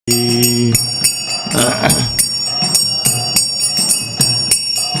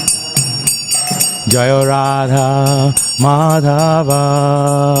Jaya Radha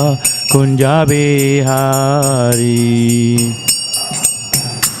Madhava Kunja Bihari.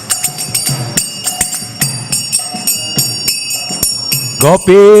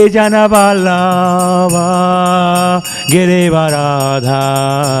 Gopi Jana Vallabha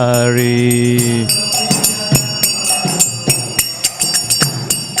Girivaradhari.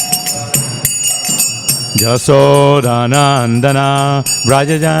 Jasodanandana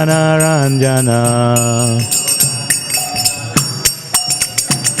Vrajajana Ranjana.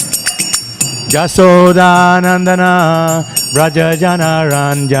 Jasodanandana Vrajajana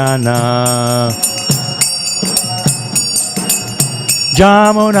Ranjana.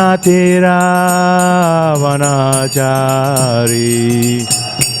 Jamuna Tira Vanachari.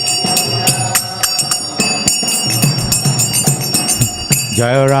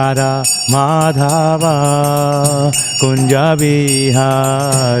 Jaya Radha Madhava Kunja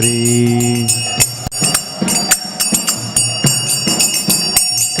Bihari.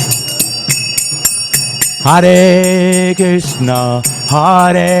 Hare Krishna,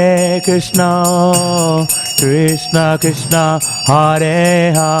 Hare Krishna, Krishna Krishna,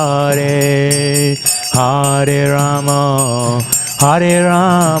 Hare Hare, Hare Rama, Hare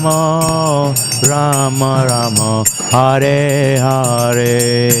Rama, Rama Rama, Hare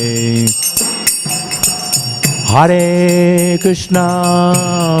Hare. Hare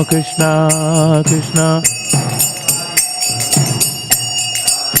Krishna, Krishna Krishna.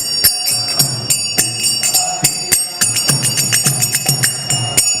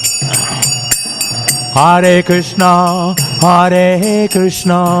 Hare Krishna, Hare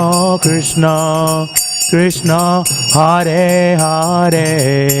Krishna, Krishna Krishna, Hare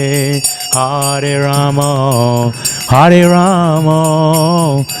Hare, Hare Rama, Hare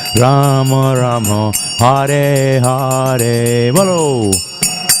Rama, Rama Rama, Hare Hare. Bolo.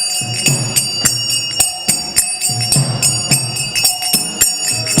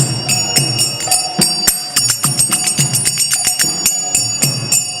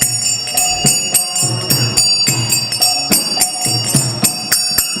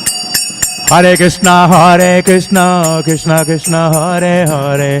 Hare Krishna, Krishna Krishna, Hare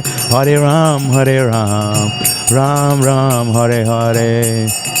Hare, Hare Ram, Ram Ram, Hare Hare.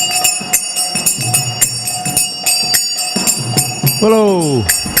 Hello.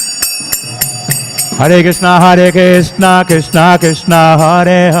 Hare Krishna, Krishna Krishna,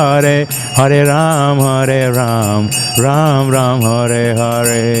 Hare Hare, Hare Ram, Ram Ram, Hare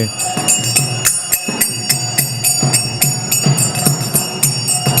Hare.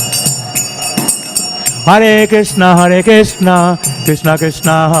 Hare Krishna, Krishna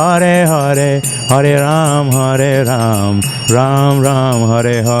Krishna, Hare Hare, Hare Ram, Ram Ram,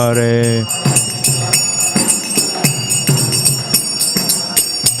 Hare Hare.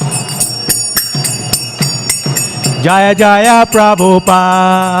 Jaya Jaya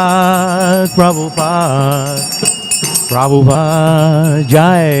Prabhupada, Prabhupada, Prabhupada,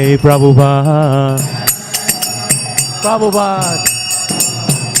 Jai Prabhupada, Prabhupada.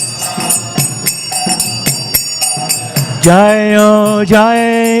 Jai oh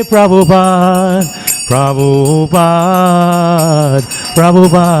Jai Prabhupada, Prabhupada,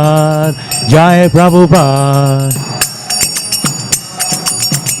 Prabhupada, Jai Prabhupada.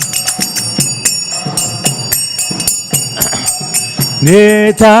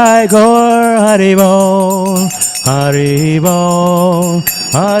 Nitai Gaur Haribol, Haribol,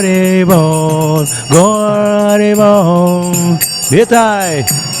 Haribol, Gaur Haribol, Nitai.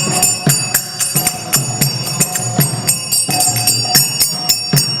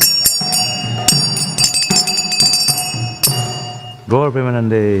 Gaur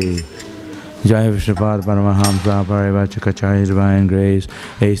Premanande, Jai Vishnupad Paramahamsa Parivachakacharya Divine Grace,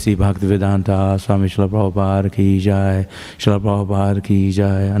 A.C. Bhaktivedanta Swami Srila Prabhupada Ki Jai, Srila Prabhupada Ki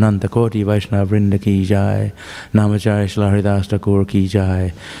Jai, Ananta Koti Vaishnava Vrinda Ki Jai, Namacharya Srila Haridas Thakur Ki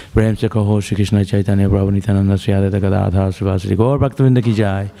Jai, Prem Se Kaho Shri Krishna Chaitanya Prabhu Nityananda Sri Advaita Gadadhar Srivasadi Gaur Bhaktivedanta Ki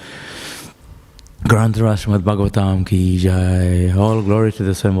Jai. Granthara Srimad Bhagavatam Ki Jai. All glory to the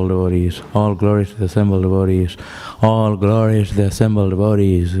assembled devotees. All glory to the assembled devotees. All glories to the assembled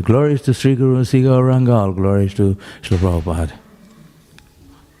devotees. Glories to Sri Guru Sri Gauranga. All glories to Srila Prabhupada.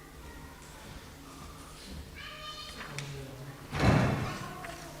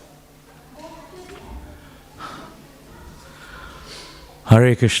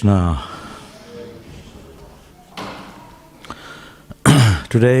 Hare Krishna.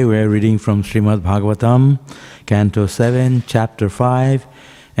 Today we are reading from Srimad Bhagavatam, Canto 7, Chapter 5,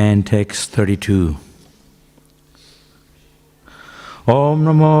 and Text 32. Om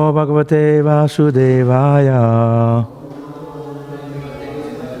Namo Bhagavate Vasudevaya.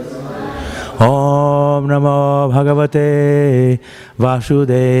 Om Namo Bhagavate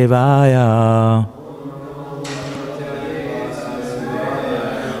Vasudevaya.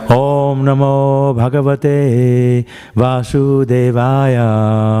 Om Namo Bhagavate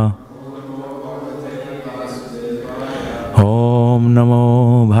Vasudevaya. Om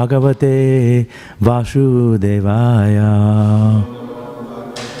Namo Bhagavate Vasudevaya.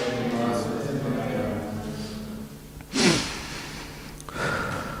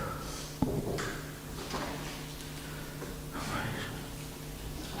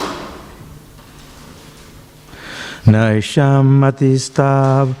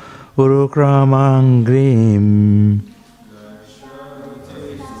 Naishamatistav urukramangrim.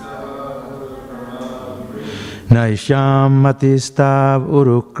 Naishamatistav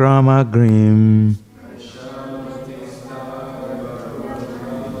urukramagrim.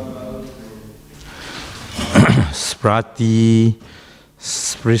 Sprati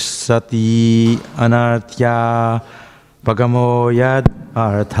sprisati anartya pagamoyad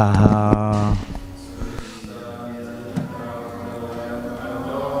artha.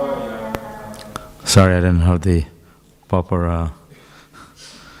 Sorry, I didn't have the proper,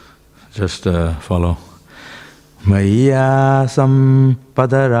 just follow. Maya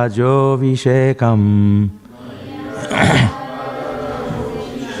sampadarajo vishekam.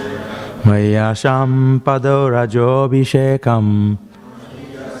 Maya sampadarajo vishekam.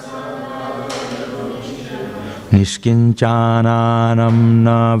 Nishkinchananam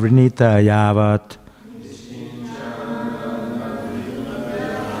na vrinita yavat.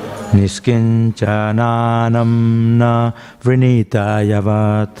 Niskinchananam na vrinita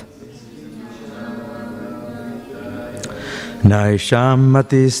yavat.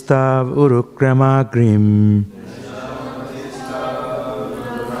 Naishamatistav urukramagrim.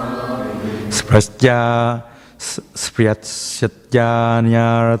 Sprastya spryatsatya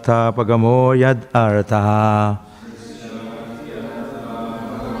nyartha pagamo yad artha.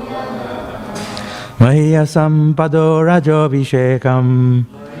 Mahya sampado rajo vishekam.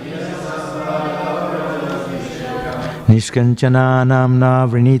 Nishkanchananam na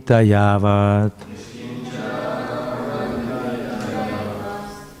vrinita yavat.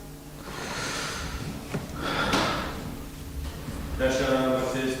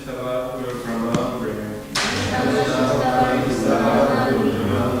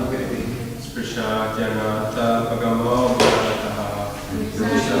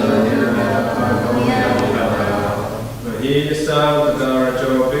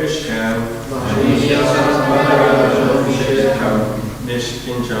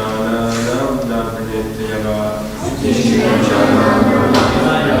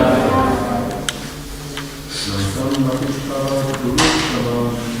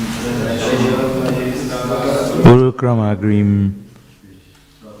 Urukramagrim.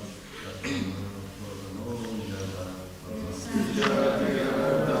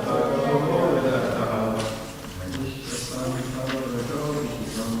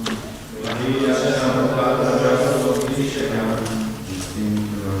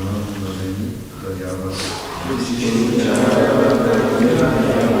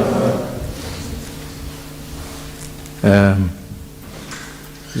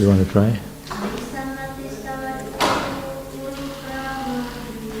 You want to try?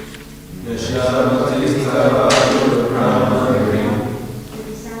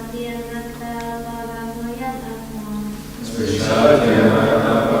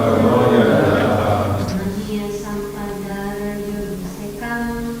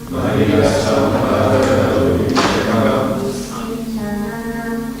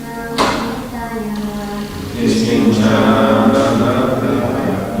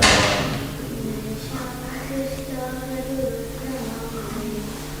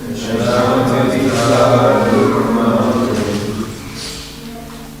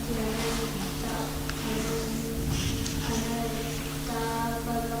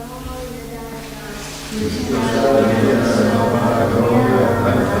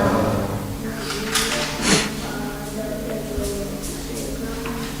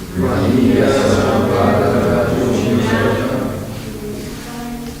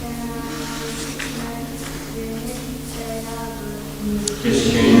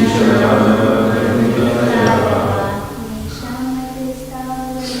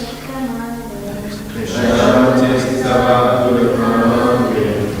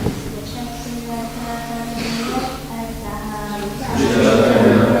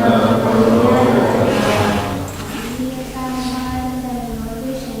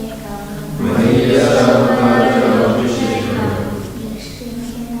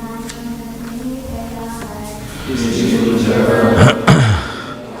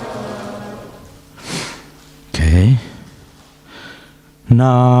 Okay.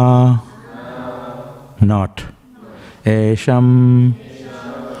 Na, not. Esham,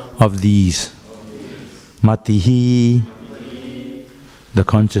 of these. Matihi, the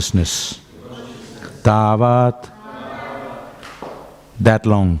consciousness. Tavat, that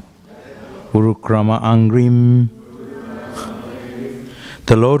long. Urukrama Angrim,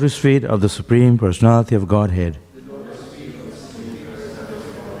 the lotus feet of the Supreme Personality of Godhead,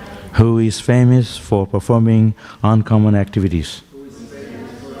 who is famous for performing uncommon activities.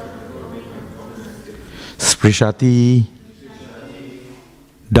 Sprishati,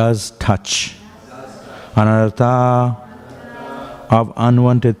 does touch. Anartha, of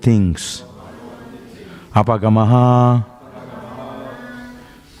unwanted things. Apagamaha,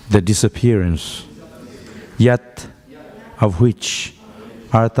 the disappearance. Yat, of which.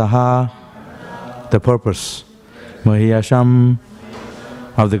 Arthaha, the purpose. Mahiyasham,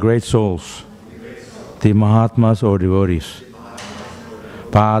 of the great souls, the Mahatmas or devotees.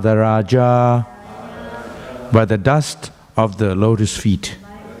 Padaraja, by the dust of the lotus feet.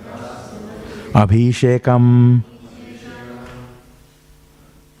 Abhishekam,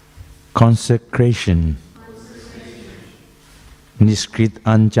 consecration. Niskrit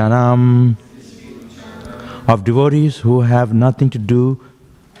Anchanam, of devotees who have nothing to do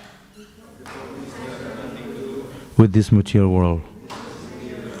with this material world.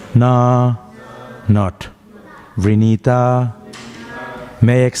 Na, not. Vrinita,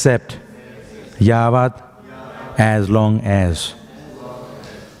 may accept. Yavat, as long as.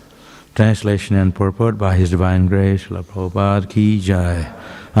 Translation and purport by His Divine Grace, Srila Prabhupada Ki Jai.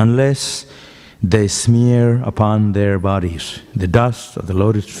 Unless they smear upon their bodies the dust of the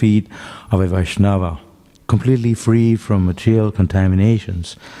lotus feet of a Vaishnava, completely free from material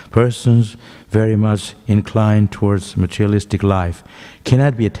contaminations, persons very much inclined towards materialistic life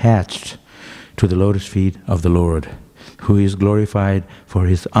cannot be attached to the lotus feet of the Lord, who is glorified for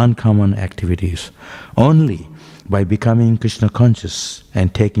His uncommon activities. Only by becoming Krishna conscious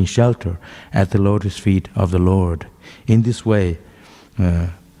and taking shelter at the lotus feet of the Lord, in this way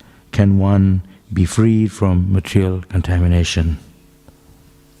can one be freed from material contamination.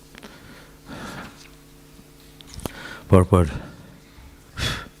 Purport.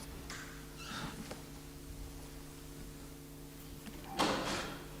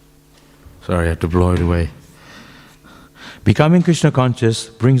 Sorry, I had to blow it away. Becoming Krishna conscious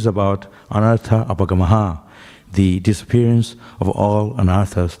brings about anartha apagamaha, the disappearance of all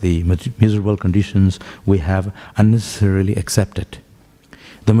anarthas, the miserable conditions we have unnecessarily accepted.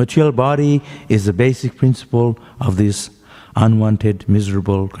 The material body is the basic principle of these unwanted,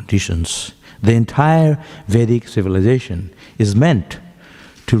 miserable conditions. The entire Vedic civilization is meant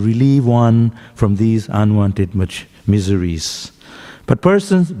to relieve one from these unwanted miseries. But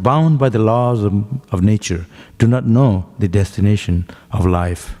persons bound by the laws of nature do not know the destination of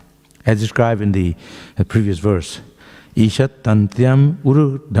life. As described in the previous verse, Ishat Tantyam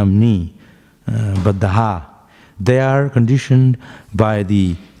Urudamni Baddaha, they are conditioned by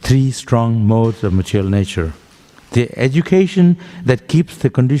the three strong modes of material nature. The education that keeps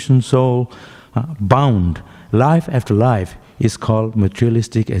the conditioned soul bound life after life is called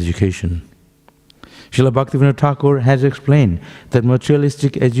materialistic education. Srila Bhaktivinoda Thakur has explained that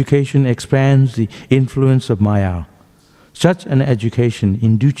materialistic education expands the influence of Maya. Such an education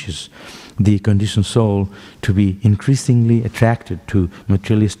induces the conditioned soul to be increasingly attracted to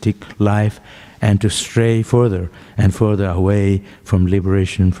materialistic life and to stray further and further away from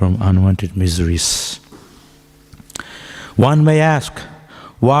liberation from unwanted miseries. One may ask,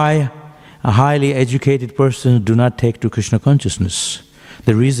 why highly educated persons do not take to Krishna consciousness?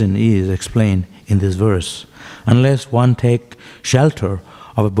 The reason is explained in this verse. Unless one take shelter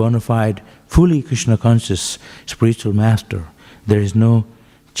of a bona fide, fully Krishna conscious spiritual master, there is no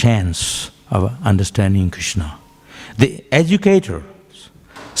chance of understanding Krishna. The educators,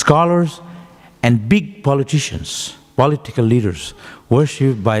 scholars, and big politicians, political leaders,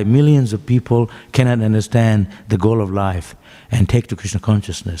 worshipped by millions of people, cannot understand the goal of life and take to Krishna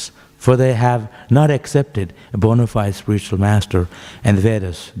consciousness, for they have not accepted a bona fide spiritual master and the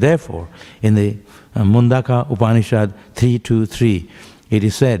Vedas. Therefore, in the Mundaka Upanishad 3.2.3, it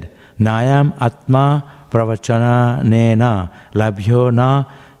is said, Nayam Atma Pravachana Nena Labhyo Na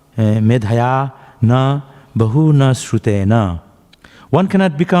Medhaya Na Bahu Na Shrutena. One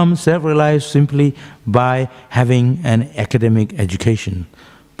cannot become self-realized simply by having an academic education,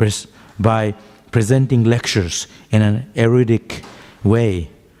 by presenting lectures in an erudic way,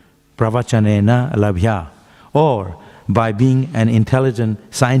 pravachanena labhya, or by being an intelligent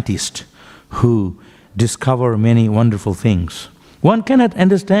scientist who discover many wonderful things. One cannot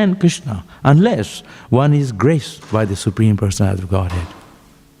understand Krishna unless one is graced by the Supreme Personality of Godhead.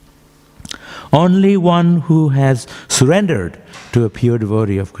 Only one who has surrendered to a pure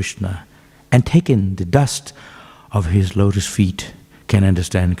devotee of Krishna and taken the dust of his lotus feet can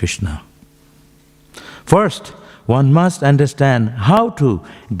understand Krishna. First, one must understand how to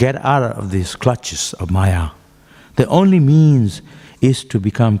get out of these clutches of Maya. The only means is to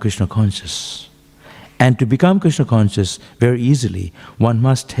become Krishna conscious. And to become Krishna conscious very easily, one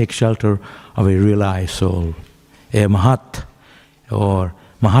must take shelter of a realized soul, a Mahat or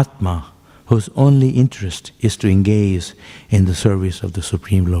Mahatma, whose only interest is to engage in the service of the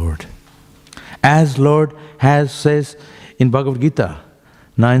Supreme Lord. As Lord has says in Bhagavad Gita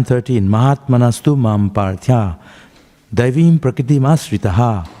 9:13, Mahatmanastu mam parthya daivim prakritim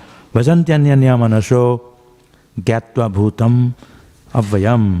asritaha vajantyanyanya manasho gyatva bhutam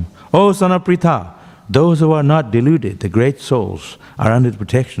avvayam. O son of Pritha, those who are not deluded, the great souls, are under the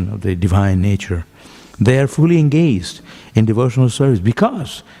protection of the divine nature. They are fully engaged in devotional service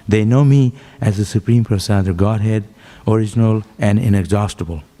because they know me as the Supreme Personality of Godhead, original and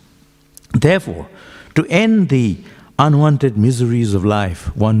inexhaustible. Therefore, to end the unwanted miseries of life,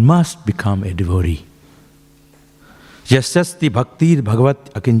 one must become a devotee. Yasyasti bhaktir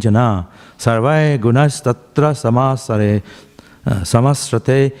bhagavat akinchana sarvaya gunas tatra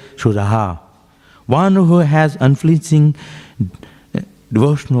samasrate shuraha. One who has unflinching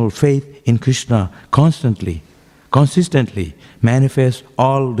devotional faith in Krishna consistently manifests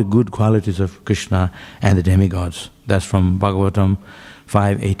all the good qualities of Krishna and the demigods. That's from Bhagavatam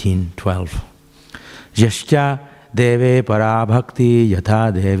 5:18-12. Yascha deve para bhakti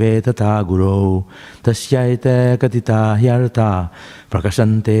yatha deve tata guru tasyaite katita hyarta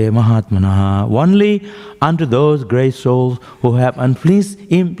prakashante mahatmanaha. Only unto those great souls who have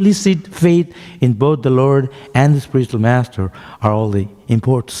implicit faith in both the Lord and the spiritual master are all the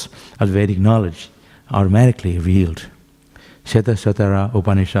imports of Vedic knowledge automatically revealed. Shatasatara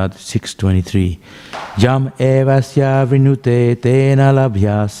Upanishad 6:23. Jam evasya vrinute tena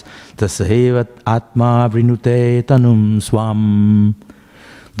labhyas tasaivat atma vrinute tanum swam.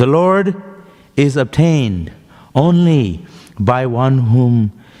 The Lord is obtained only by one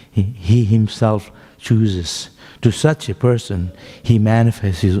whom he himself chooses. To such a person, he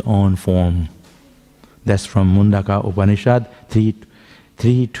manifests his own form. That's from Mundaka Upanishad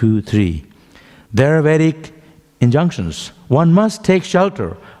 3:2-3. There are Vedic injunctions. One must take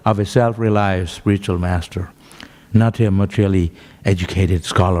shelter of a self-realized spiritual master, not a materially educated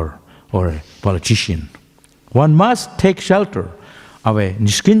scholar or a politician. One must take shelter of a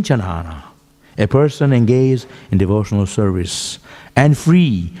Nishkinchanana, a person engaged in devotional service and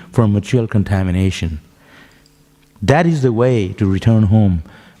free from material contamination. That is the way to return home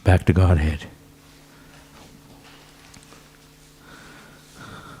back to Godhead.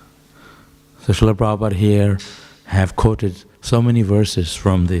 So Srila Prabhupada here have quoted so many verses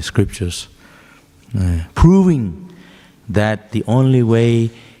from the scriptures, proving that the only way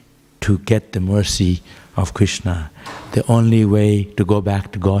to get the mercy of Krishna, the only way to go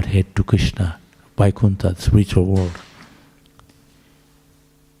back to Godhead, to Krishna, Vaikuntha, the spiritual world,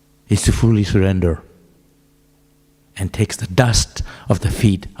 is to fully surrender and takes the dust of the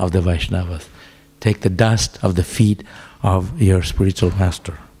feet of the Vaishnavas. Take the dust of the feet of your spiritual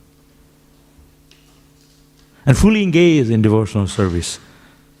master. And fully engage in devotional service.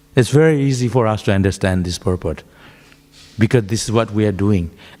 It's very easy for us to understand this purport, because this is what we are doing.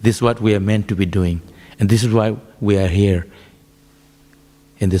 This is what we are meant to be doing. And this is why we are here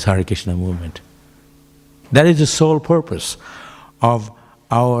in this Hare Krishna movement. That is the sole purpose of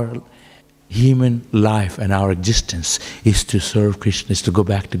our human life and our existence, is to serve Krishna, is to go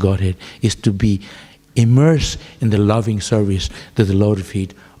back to Godhead, is to be immersed in the loving service to the lotus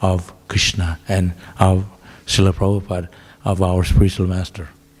feet of Krishna and of Srila Prabhupada, of our spiritual master.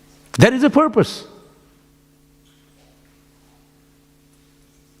 That is the purpose.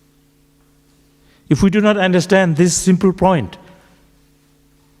 If we do not understand this simple point,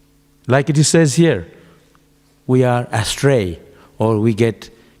 like it says here, we are astray or we get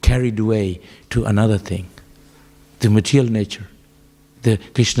carried away to another thing. The material nature, the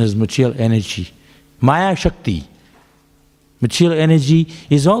Krishna's material energy. Maya Shakti. Material energy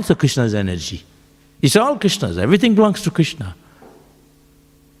is also Krishna's energy. It's all Krishna's. Everything belongs to Krishna.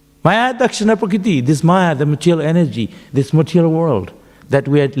 Maya Dakshina Prakriti, this Maya, the material energy, this material world that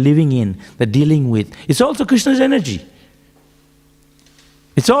we are living in, that dealing with, it's also Krishna's energy.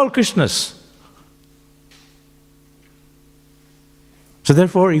 It's all Krishna's. So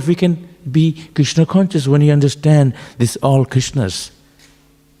therefore, if we can be Krishna conscious when you understand this all Krishna's,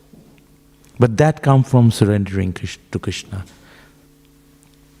 But that comes from surrendering to Krishna.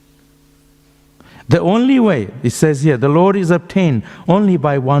 The only way, it says here, the Lord is obtained only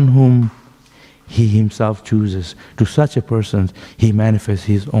by one whom He Himself chooses. To such a person, He manifests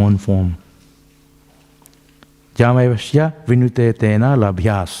His own form. Jamayavasya vinute tena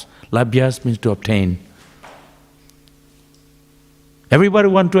labhyas. Labhyas means to obtain. Everybody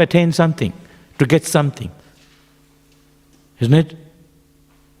wants to attain something, to get something. Isn't it?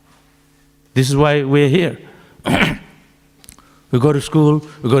 This is why we're here. We go to school,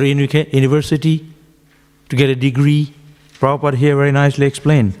 we go to university to get a degree. Prabhupada here very nicely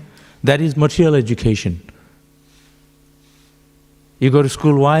explained. That is material education. You go to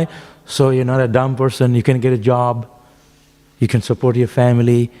school, why? So you're not a dumb person, you can get a job, you can support your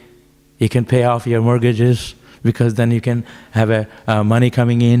family, you can pay off your mortgages, because then you can have money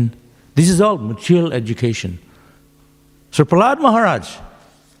coming in. This is all material education. So Prahlad Maharaj,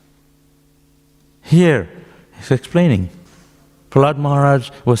 here, he's explaining. Prahlad Maharaj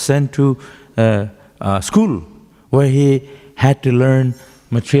was sent to school where he had to learn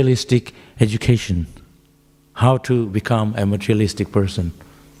materialistic education, how to become a materialistic person.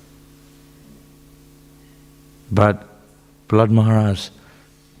 But Prahlad Maharaj,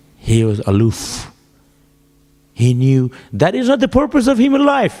 he was aloof. He knew that is not the purpose of human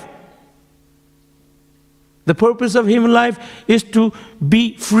life. The purpose of human life is to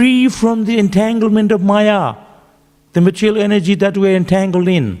be free from the entanglement of Maya, the material energy that we're entangled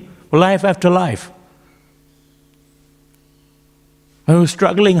in, life after life. And we're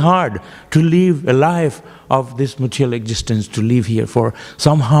struggling hard to live a life of this material existence, to live here. For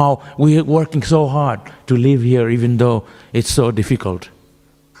somehow we're working so hard to live here even though it's so difficult.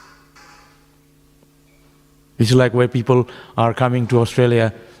 It's like where people are coming to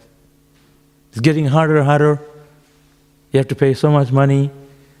Australia. It's getting harder and harder. You have to pay so much money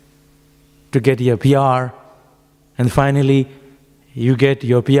to get your PR. And finally, you get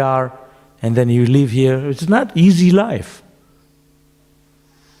your PR and then you live here. It's not easy life.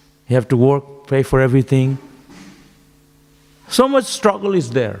 You have to work, pay for everything. So much struggle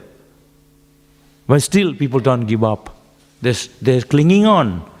is there. But still, people don't give up. They're clinging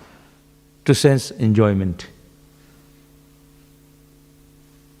on to sense enjoyment.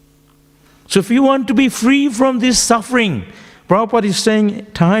 So if you want to be free from this suffering, Prabhupada is saying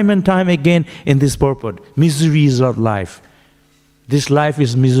time and time again in this purport, miseries of life. This life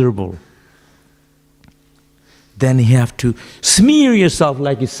is miserable. Then you have to smear yourself,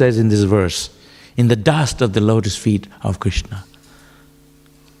 like it says in this verse, in the dust of the lotus feet of Krishna.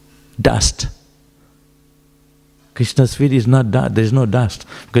 Dust. Krishna's feet is not dust. There is no dust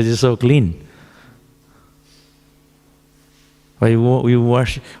because it's so clean. We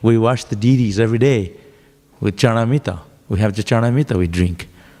wash the deities every day with Charanamrita. We have the Charanamrita we drink.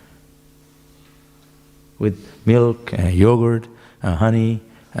 With milk, yogurt, honey,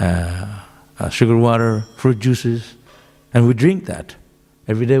 sugar water, fruit juices. And we drink that.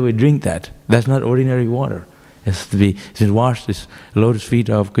 Every day we drink that. That's not ordinary water. It has to be washed, this lotus feet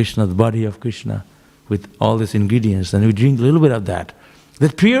of Krishna, the body of Krishna, with all these ingredients. And we drink a little bit of that.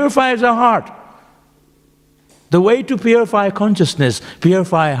 That purifies our heart. The way to purify consciousness,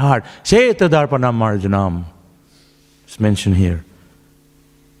 purify heart. Cheta darpanam marjanam. It's mentioned here.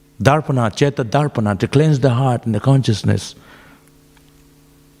 Darpana, cheta darpana, to cleanse the heart and the consciousness,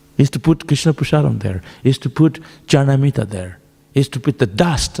 is to put Krishna Prasadam there, is to put Charanamrita there, is to put the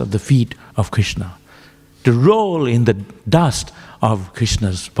dust of the feet of Krishna, to roll in the dust of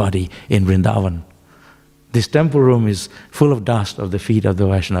Krishna's body in Vrindavan. This temple room is full of dust of the feet of the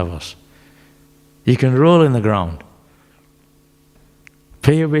Vaishnavas. You can roll in the ground.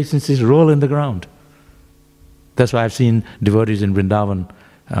 Pay obeisances, roll in the ground. That's why I've seen devotees in Vrindavan,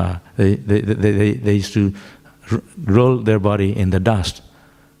 they used to roll their body in the dust.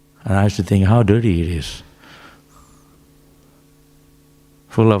 And I used to think how dirty it is.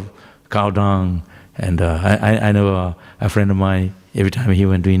 Full of cow dung. And I know a friend of mine, every time he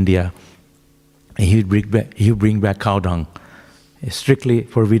went to India, he would bring back cow dung. It's strictly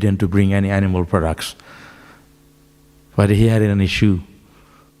forbidden to bring any animal products. But he had it on his shoe.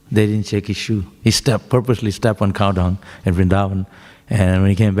 They didn't check his shoe. He purposely stepped on cow dung in Vrindavan, and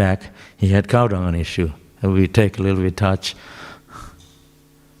when he came back, he had cow dung on his shoe. And we take a little bit touch,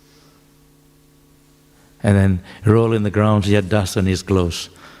 and then roll in the ground, he had dust on his clothes.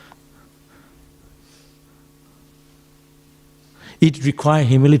 It requires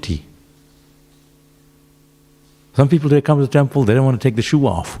humility. Some people, they come to the temple, they don't want to take the shoe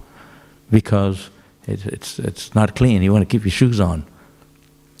off because it's not clean. You want to keep your shoes on.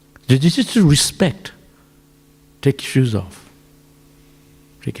 This is to respect. Take your shoes off.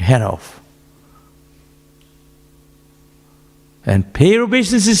 Take your hat off. And pay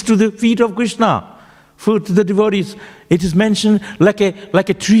obeisances to the feet of Krishna, foot to the devotees. It is mentioned like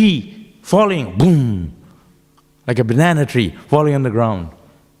a tree falling, boom, like a banana tree falling on the ground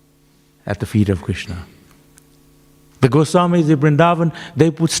at the feet of Krishna. The Goswamis in Vrindavan,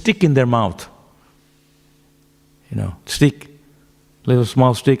 they put stick in their mouth. Stick, little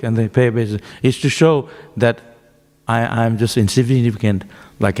small stick, and they pay obeisance. It's to show that I'm just insignificant,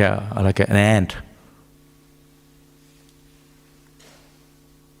 like an ant.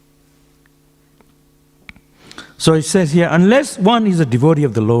 So it says here, unless one is a devotee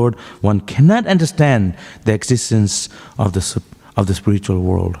of the Lord, one cannot understand the existence of the spiritual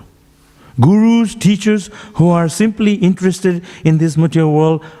world. Gurus, teachers who are simply interested in this material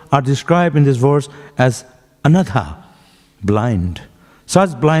world are described in this verse as anatha, blind.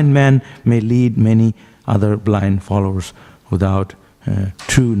 Such blind men may lead many other blind followers without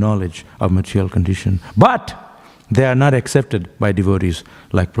true knowledge of material condition. But they are not accepted by devotees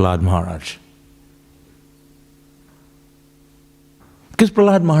like Prahlad Maharaj. Because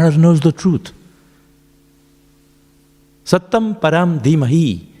Prahlad Maharaj knows the truth. Satyam param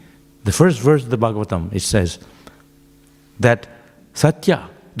dhimahi. The first verse of the Bhagavatam, it says that Satya,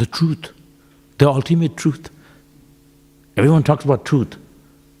 the truth, the ultimate truth. Everyone talks about truth.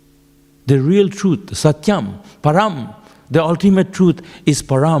 The real truth, Satyam, Param, the ultimate truth is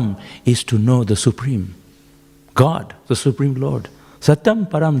Param, is to know the Supreme God, the Supreme Lord. Satyam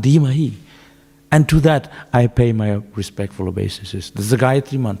Param Dhimahi. And to that I pay my respectful obeisances. This is the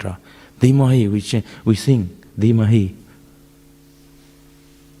Gayatri mantra. Dhimahi, we sing, Dhimahi.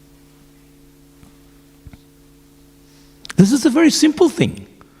 This is a very simple thing.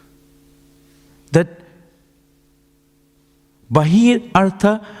 That Bahir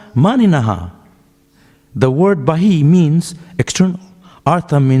Artha Maninaha. The word Bahi means external.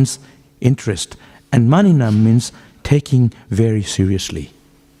 Artha means interest. And Manina means taking very seriously.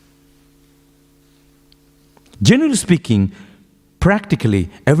 Generally speaking, practically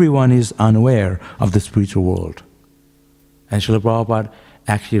everyone is unaware of the spiritual world. And Srila Prabhupada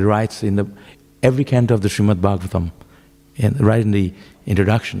actually writes in every canto of the Srimad Bhagavatam, right in the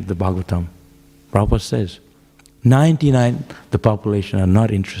introduction of the Bhagavatam, Prabhupada says, 99% the population are not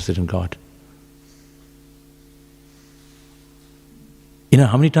interested in God.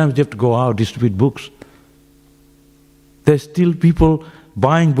 How many times do you have to go out, distribute books? There's still people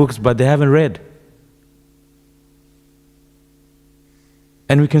buying books, but they haven't read.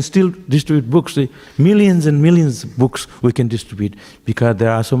 And we can still distribute books, millions and millions of books we can distribute, because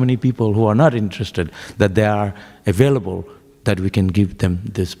there are so many people who are not interested that they are available, that we can give them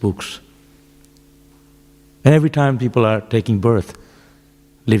these books. And every time people are taking birth,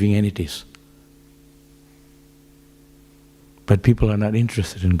 living entities. But people are not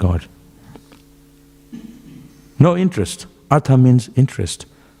interested in God. No interest. Artha means interest.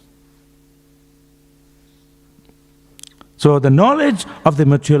 So the knowledge of the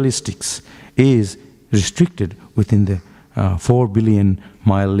materialistics is restricted within the 4 billion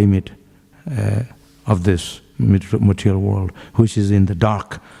mile limit of this material world, which is in the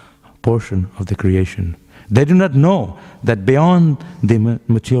dark portion of the creation. They do not know that beyond the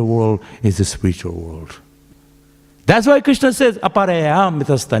material world is the spiritual world. That's why Krishna says, aparayam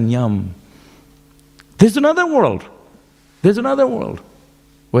mitastanyam. There's another world. There's another world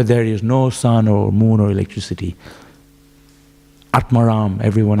where there is no sun or moon or electricity. Atmaram,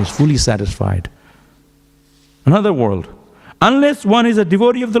 everyone is fully satisfied. Another world. Unless one is a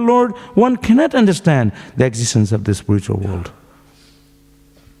devotee of the Lord, one cannot understand the existence of the spiritual world.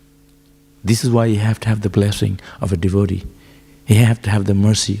 This is why you have to have the blessing of a devotee. You have to have the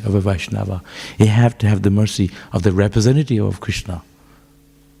mercy of a Vaishnava. You have to have the mercy of the representative of Krishna.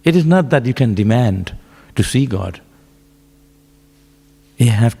 It is not that you can demand to see God. You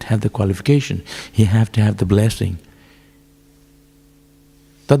have to have the qualification. You have to have the blessing.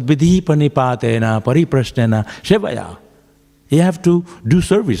 Tad vidhi panipatena pariprasnena sevaya. You have to do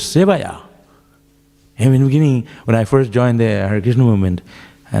service, sevaya. In the beginning, when I first joined the Hare Krishna movement,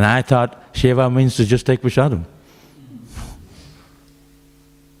 and I thought seva means to just take prasadam.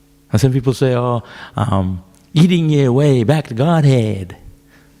 And some people say, eating your way back to Godhead.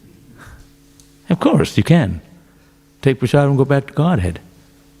 Of course, you can. Take prasadam and go back to Godhead.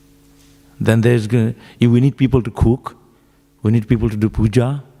 Then we need people to cook. We need people to do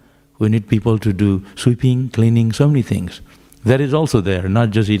puja. We need people to do sweeping, cleaning, so many things. That is also there,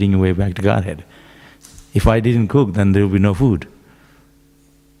 not just eating your way back to Godhead. If I didn't cook, then there will be no food.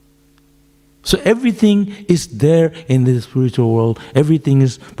 So everything is there in the spiritual world. Everything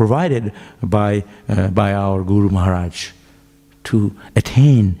is provided by our Guru Maharaj to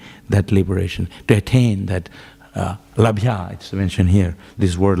attain that liberation, to attain that labhya, it's mentioned here,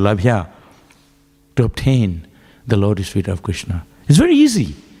 this word labhya, to obtain the lotus feet of Krishna. It's very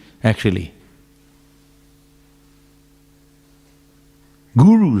easy, actually.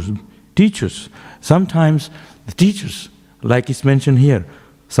 Gurus, teachers, sometimes the teachers, like it's mentioned here,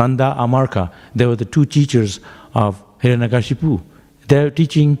 Sanda, Amarka, they were the two teachers of Hiranyakashipu. They're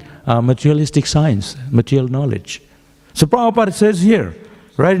teaching materialistic science, material knowledge. So Prabhupada says here,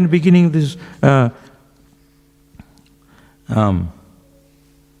 right in the beginning of this,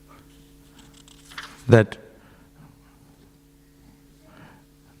 that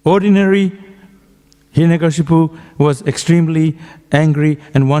ordinary Hiranyakashipu was extremely angry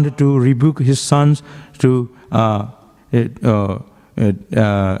and wanted to rebuke his sons for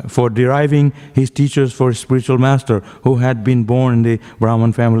deriving his teachers for his spiritual master, who had been born in the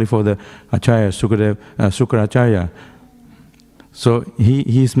Brahman family for the Acharya, Sukracharya. So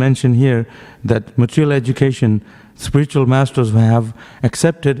he's mentioned here that material education, spiritual masters have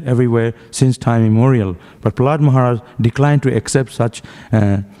accepted everywhere since time immemorial. But Prahlad Maharaj declined to accept such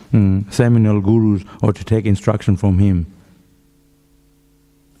seminal gurus or to take instruction from him.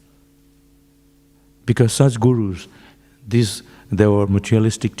 Because such gurus, they were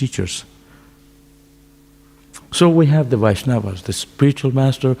materialistic teachers. So we have the Vaishnavas, the spiritual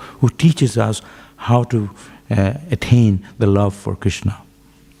master who teaches us how to attain the love for Krishna.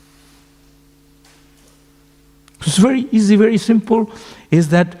 It's very easy, very simple, is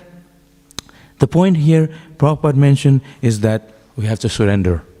that the point here Prabhupada mentioned is that we have to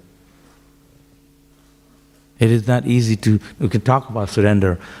surrender. It is not easy we can talk about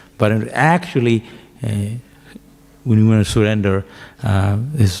surrender, but actually, when we want to surrender,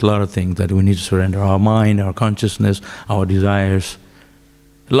 there's a lot of things that we need to surrender. Our mind, our consciousness, our desires,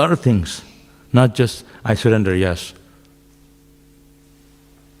 a lot of things. Not just, I surrender, yes.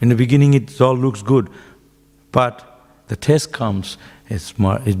 In the beginning it all looks good, but the test comes,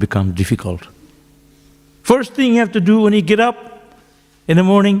 it becomes difficult. First thing you have to do when you get up in the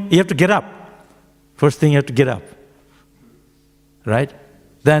morning, you have to get up. First thing you have to get up. Right?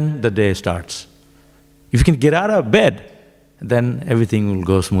 Then the day starts. If you can get out of bed, then everything will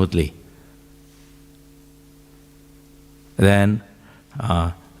go smoothly. Then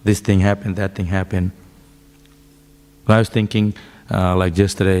this thing happened, that thing happened. I was thinking, like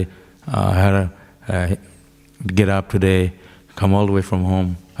yesterday, I had to get up today, come all the way from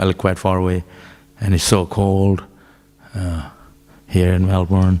home. I live quite far away, and it's so cold here in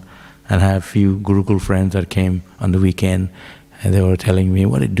Melbourne. And I have a few Gurukul friends that came on the weekend, and they were telling me,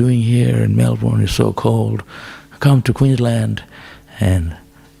 what are you doing here in Melbourne? It's so cold. Come to Queensland. And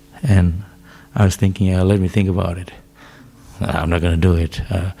I was thinking, let me think about it. I'm not going to do it.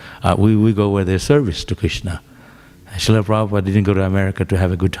 We go where there's service to Krishna. Srila Prabhupada didn't go to America to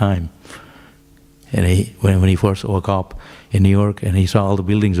have a good time. And when he first woke up in New York and he saw all the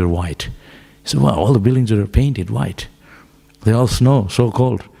buildings are white, he said, wow, all the buildings are painted white. They all snow, so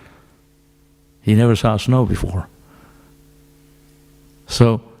cold. He never saw snow before.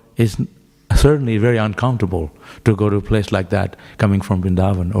 So it's certainly very uncomfortable to go to a place like that coming from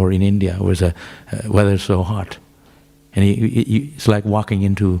Vrindavan or in India where the weather is so hot. And it's like walking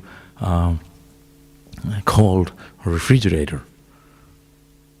into a cold refrigerator.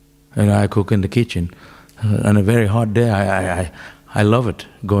 And I cook in the kitchen. On a very hot day, I love it,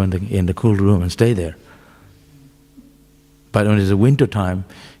 go in the cool room and stay there. But when it's a winter time,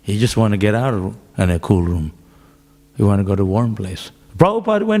 you just want to get out of in a cool room. You want to go to a warm place.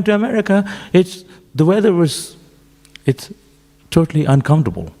 Prabhupada went to America, the weather it's totally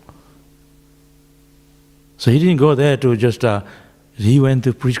uncomfortable. So he didn't go there to just, he went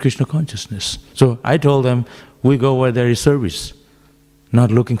to preach Krishna consciousness. So I told them, we go where there is service,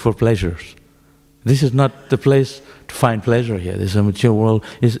 not looking for pleasures. This is not the place to find pleasure here. This is a mature world,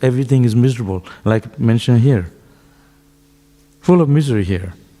 everything is miserable, like mentioned here. Full of misery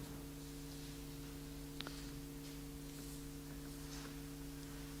here.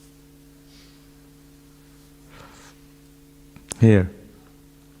 Here.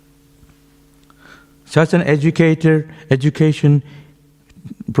 Such an education,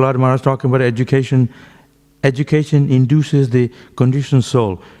 Prahlad Maharaj talking about education induces the conditioned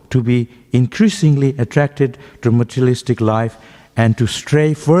soul to be increasingly attracted to materialistic life and to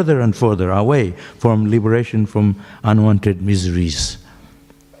stray further and further away from liberation from unwanted miseries.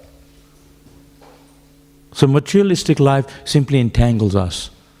 So materialistic life simply entangles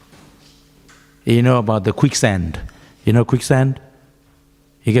us. You know about the quicksand. You know quicksand?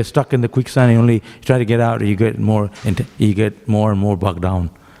 You get stuck in the quicksand, you try to get out, you get more and more bogged down.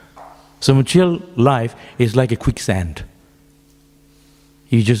 So material life is like a quicksand.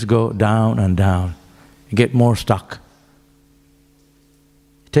 You just go down and down. you get more stuck.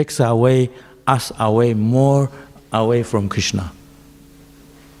 It takes us more away from Krishna.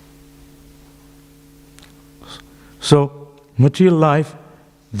 So, material life,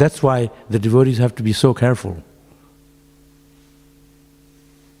 that's why the devotees have to be so careful.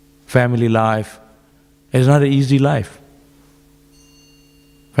 Family life is not an easy life.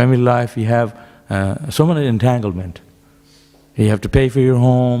 Family life, you have so much entanglement. You have to pay for your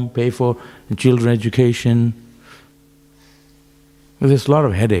home, pay for children's education. There's a lot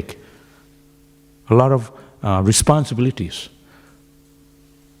of headache, a lot of responsibilities.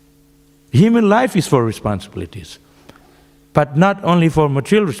 Human life is for responsibilities, but not only for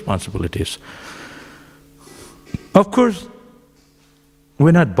material responsibilities. Of course,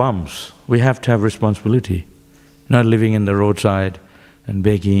 we're not bums. We have to have responsibility, not living in the roadside and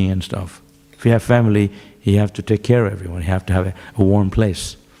begging and stuff. If you have family, you have to take care of everyone. You have to have a warm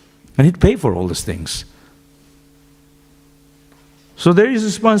place. And you pay for all these things. So there is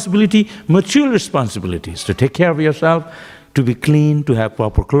responsibility, material responsibilities, to take care of yourself, to be clean, to have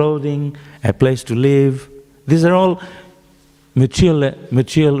proper clothing, a place to live. These are all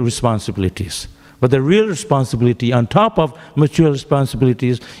material responsibilities. But the real responsibility on top of material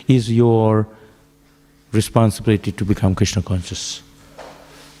responsibilities is your responsibility to become Krishna conscious.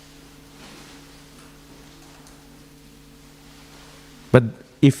 But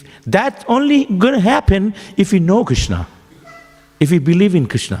if that's only going to happen if you know Krishna, if you believe in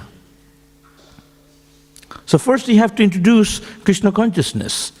Krishna. So first you have to introduce Krishna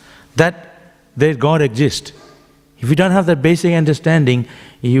consciousness, that there God exists. If you don't have that basic understanding,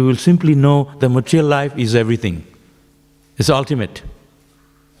 you will simply know the material life is everything. It's ultimate.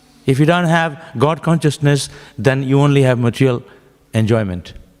 If you don't have God consciousness, then you only have material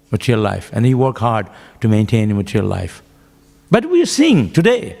enjoyment, material life, and you work hard to maintain a material life. But we are seeing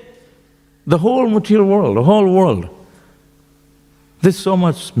today, the whole material world, the whole world, there's so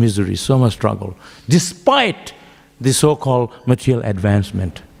much misery, so much struggle, despite the so-called material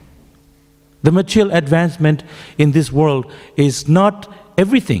advancement. The material advancement in this world is not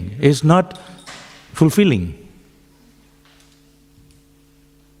everything, is not fulfilling.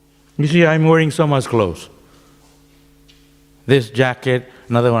 You see, I'm wearing so much clothes. This jacket,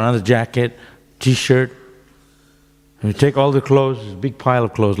 another jacket, t-shirt. And you take all the clothes, a big pile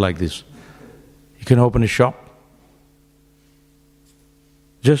of clothes like this. You can open a shop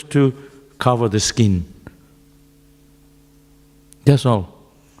just to cover the skin. That's all.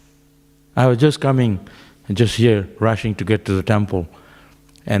 I was just coming, just here, rushing to get to the temple,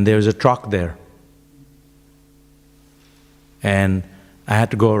 and there was a truck there. And I had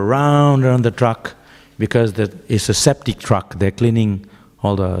to go around the truck because it's a septic truck. They're cleaning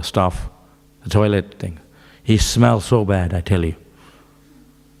all the stuff, the toilet thing. It smells so bad, I tell you.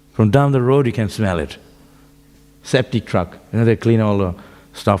 From down the road you can smell it. Septic truck. You know, they clean all the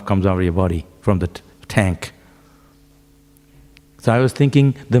stuff comes out of your body from the tank. So I was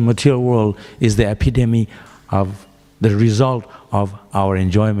thinking the material world is the epidemic of the result of our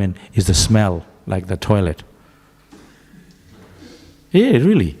enjoyment is the smell, like the toilet. Yeah,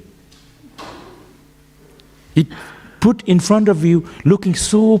 really. It put in front of you looking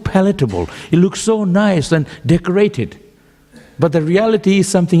so palatable. It looks so nice and decorated. But the reality is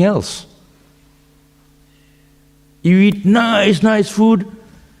something else. You eat nice food,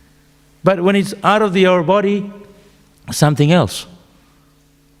 but when it's out of your body, something else.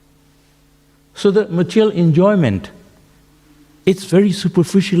 So the material enjoyment, it's very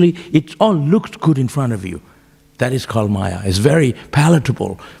superficially, it all looks good in front of you. That is called Maya. It's very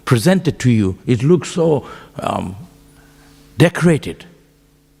palatable, presented to you. It looks so decorated.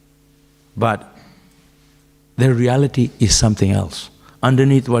 But the reality is something else.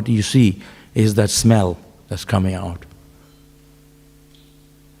 Underneath what you see is that smell that's coming out.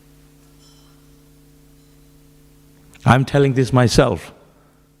 I'm telling this myself.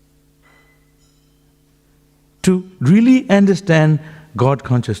 To really understand God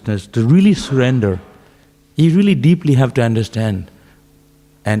consciousness, to really surrender, you really deeply have to understand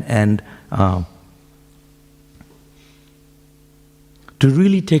and to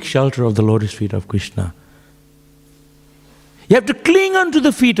really take shelter of the lotus feet of Krishna. You have to cling onto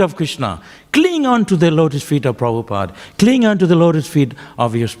the feet of Krishna, cling onto the lotus feet of Prabhupada, cling onto the lotus feet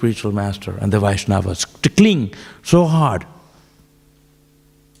of your spiritual master and the Vaishnavas, to cling so hard.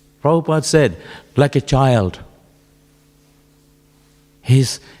 Prabhupada said, like a child,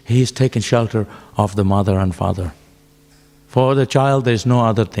 he's taken shelter of the mother and father. For the child, there is no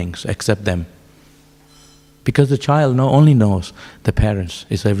other things except them. Because the child only knows the parents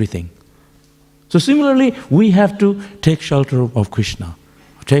is everything. So similarly, we have to take shelter of Krishna,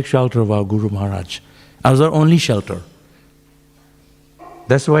 take shelter of our Guru Maharaj, as our only shelter.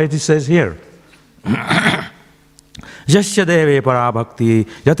 That's why it says here, Jasya deve para bhakti,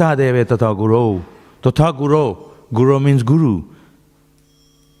 yatha deve tata guru. Tata guru. Guru means guru.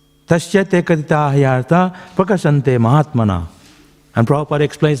 Tasya te kadita hyartha prakashante mahatmana. And Prabhupada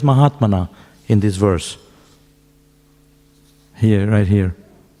explains mahatmana in this verse. Here, right here.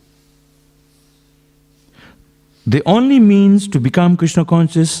 The only means to become Krishna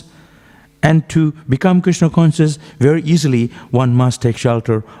conscious, and to become Krishna conscious very easily, one must take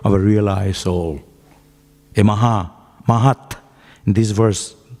shelter of a realized soul. A mahat. In this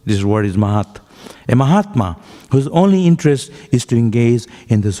verse, this word is mahat. A mahatma whose only interest is to engage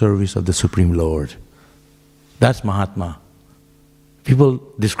in the service of the Supreme Lord. That's mahatma. People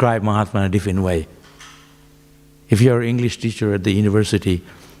describe mahatma in a different way. If you're an English teacher at the university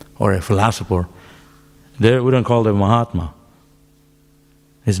or a philosopher, we don't call them mahatma,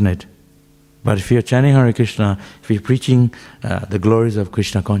 isn't it? But if you're chanting Hare Krishna, if you're preaching the glories of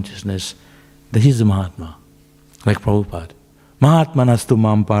Krishna consciousness, then he's a mahatma, like Prabhupada. Mahatmanastu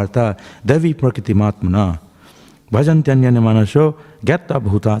mam partha devi prakriti matmana bhajantanyana manasho gyatta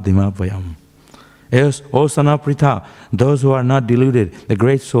bhuta dima vayam. Yes, O son of Pritha, those who are not deluded, the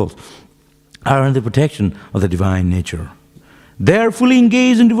great souls, are under the protection of the divine nature. They are fully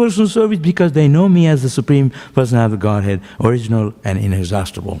engaged in devotional service because they know me as the Supreme Personality of the Godhead, original and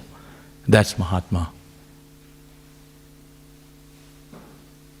inexhaustible. That's Mahatma.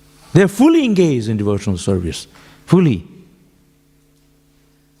 They are fully engaged in devotional service. Fully.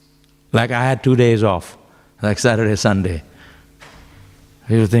 Like I had 2 days off, like Saturday, Sunday.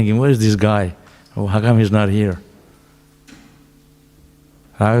 I was thinking, where is this guy? Oh, how come he's not here?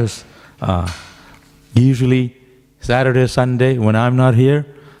 I was usually Saturday, Sunday, when I'm not here,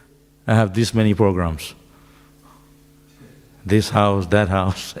 I have this many programs. This house, that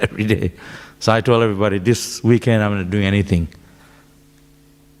house, every day. So I told everybody, this weekend I'm not doing anything.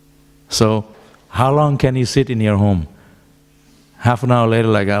 So, how long can you sit in your home? Half an hour later,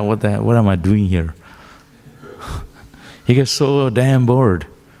 like, what am I doing here? You get so damn bored.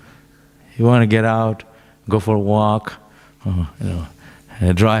 You want to get out, go for a walk,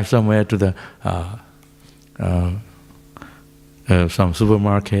 drive somewhere to the some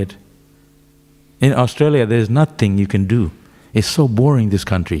supermarket. In Australia, there is nothing you can do. It's so boring, this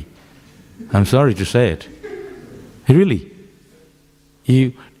country. I'm sorry to say it. Really.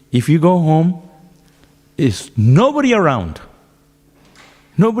 If you go home, it's nobody around.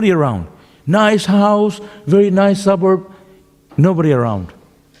 Nobody around. Nice house, very nice suburb, nobody around.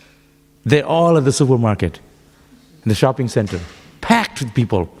 They're all at the supermarket, in the shopping center, packed with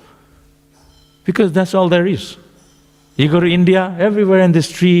people. Because that's all there is. You go to India, everywhere in the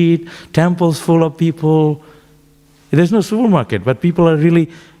street, temples full of people. There's no supermarket, but people are really,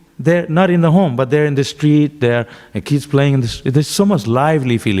 they're not in the home, but they're in the street, there are kids playing in the street. There's so much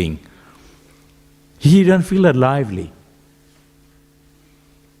lively feeling. You don't feel that lively.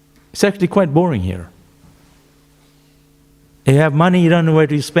 It's actually quite boring here. You have money, you don't know where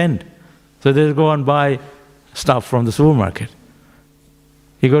to spend. So they go and buy stuff from the supermarket.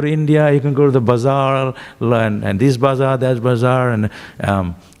 You go to India, you can go to the bazaar, and this bazaar, that bazaar,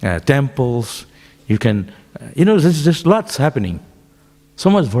 and temples. You can, there's just lots happening. So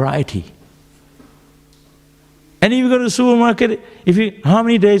much variety. And if you go to the supermarket, how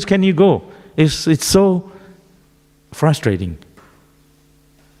many days can you go? It's so frustrating.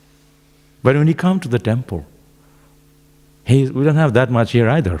 But when you come to the temple, we don't have that much here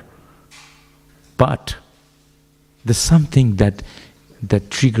either. But there's something that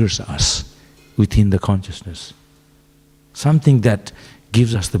triggers us within the consciousness. Something that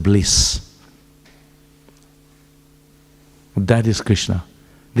gives us the bliss. That is Krishna.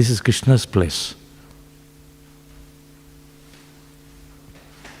 This is Krishna's place.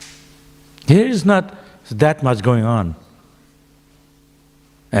 Here is not that much going on,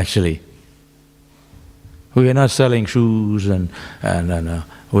 actually. We are not selling shoes and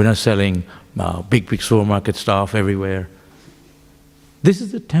we're not selling big supermarket stuff everywhere. This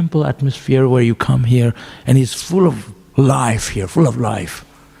is the temple atmosphere where you come here and it's full of life here, full of life.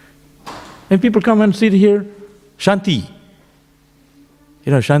 And people come and sit here, Shanti.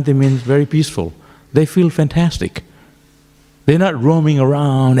 Shanti means very peaceful. They feel fantastic. They're not roaming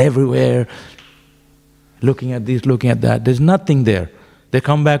around everywhere, looking at this, looking at that. There's nothing there. They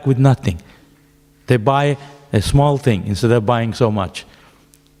come back with nothing. They buy a small thing instead of buying so much.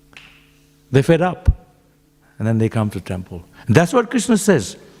 They're fed up. And then they come to temple. And that's what Krishna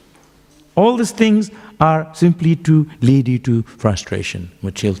says. All these things are simply to lead you to frustration,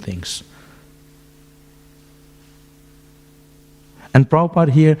 material things. And Prabhupada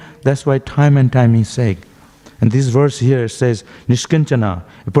here, that's why time and timing's sake. And this verse here says, Niskinchana,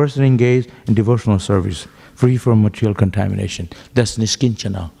 a person engaged in devotional service, free from material contamination. That's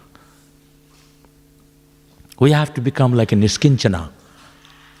Niskinchana. We have to become like a Niskinchana.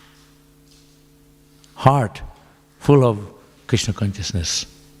 Heart full of Krishna consciousness.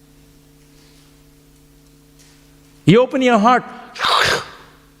 You open your heart,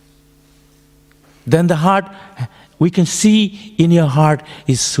 then the heart, we can see in your heart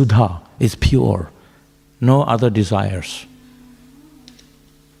is Sudha, is pure, no other desires.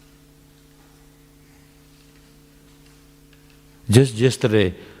 Just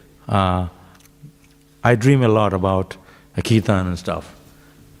yesterday, I dream a lot about a kirtan and stuff.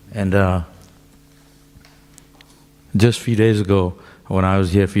 And just a few days ago, when I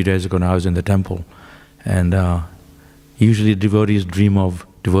was here a few days ago, and I was in the temple, and usually devotees dream of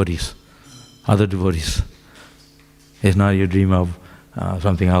devotees, other devotees. It's not your dream of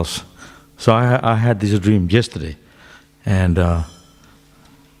something else. So I had this dream yesterday, and I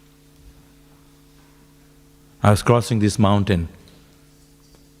was crossing this mountain,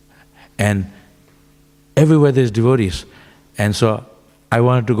 and everywhere there's devotees, and so I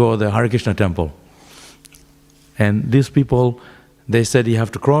wanted to go to the Hare Krishna temple. And these people, they said you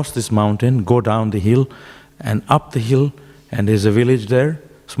have to cross this mountain, go down the hill, and up the hill, and there's a village there,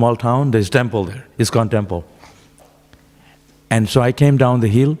 small town, there's a temple there, ISKCON temple. And so I came down the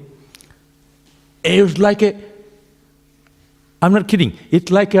hill. It was like I'm not kidding, it's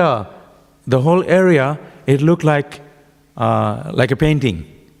like the whole area, it looked like a painting.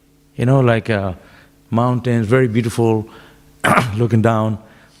 You know, like mountains, very beautiful, looking down.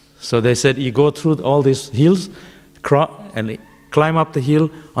 So they said, you go through all these hills, and climb up the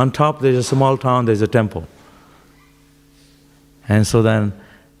hill, on top there's a small town, there's a temple. And so then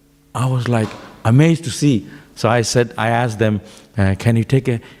I was like amazed to see. So I asked them, can you take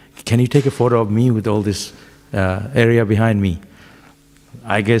a photo of me with all this area behind me?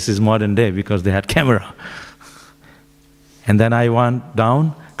 I guess it's modern day because they had camera. And then I went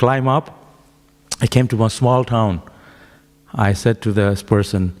down, climb up, I came to one small town. I said to this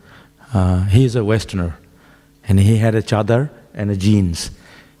person, he's a Westerner, and he had a chadar and a jeans.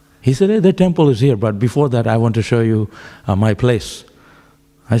 He said, hey, the temple is here, but before that I want to show you my place.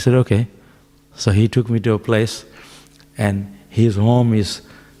 I said, okay. So he took me to a place, and his home is,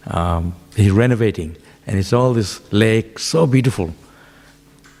 he's renovating, and it's all this lake, so beautiful.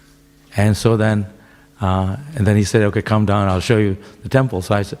 And so then he said, okay, come down, I'll show you the temple.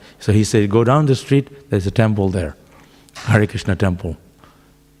 So he said, go down the street, there's a temple there, Hare Krishna temple.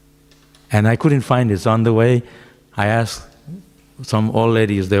 And I couldn't find it. So on the way, I asked some old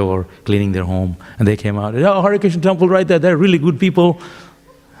ladies, they were cleaning their home, and they came out, oh, Hare Krishna temple right there, they're really good people,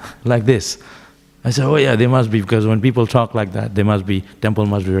 like this. I said, oh yeah, they must be, because when people talk like that, temple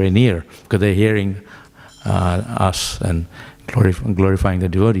must be very near, because they're hearing us and glorifying the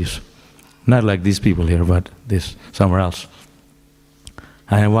devotees. Not like these people here, but this somewhere else.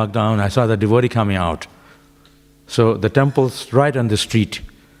 And I walked down, I saw the devotee coming out. So the temple's right on the street.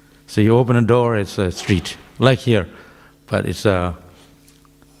 So you open a door, it's a street, like here. But it's so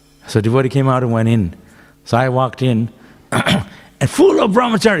devotee came out and went in. So I walked in, and full of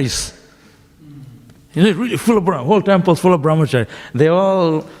brahmacharis. You know, really full of brahmacharis. Whole temple's full of brahmacharis. They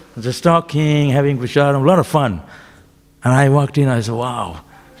all just talking, having prasadam, a lot of fun. And I walked in, I said, wow,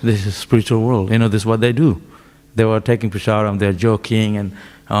 this is spiritual world. You know, this is what they do. They were taking prasadam, they're joking and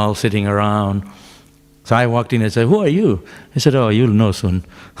all sitting around. So I walked in and said, who are you? He said, oh, you'll know soon.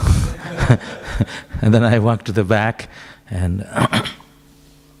 And then I walked to the back, and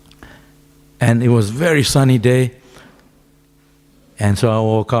it was a very sunny day. And so I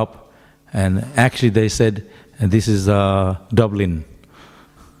woke up, and actually they said, this is Dublin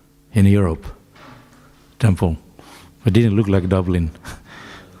in Europe, temple. It didn't look like Dublin.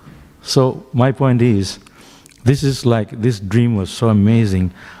 So my point is, this dream was so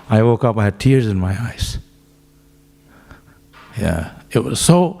amazing. I woke up, I had tears in my eyes. Yeah, it was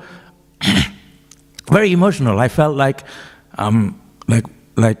so very emotional. I felt like I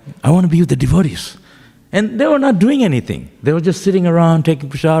want to be with the devotees. And they were not doing anything. They were just sitting around, taking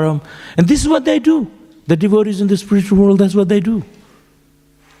prasadam. And this is what they do. The devotees in the spiritual world, that's what they do.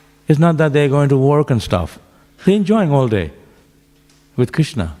 It's not that they're going to work and stuff. They're enjoying all day with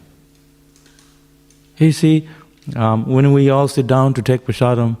Krishna. You see, when we all sit down to take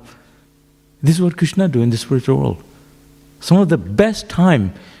prasadam, this is what Krishna do in the spiritual world. Some of the best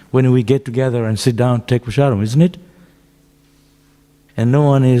time when we get together and sit down to take prasadam, isn't it? And no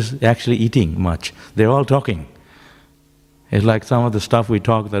one is actually eating much. They're all talking. It's like some of the stuff we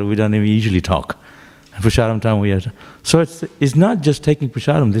talk that we don't even usually talk. Prasadam time we are. So it's not just taking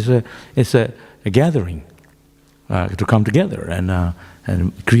prasadam. It's a gathering to come together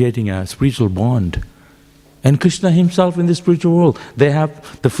and creating a spiritual bond. And Krishna himself in the spiritual world, they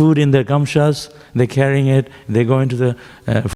have the food in their gamshas, they're carrying it, they go into the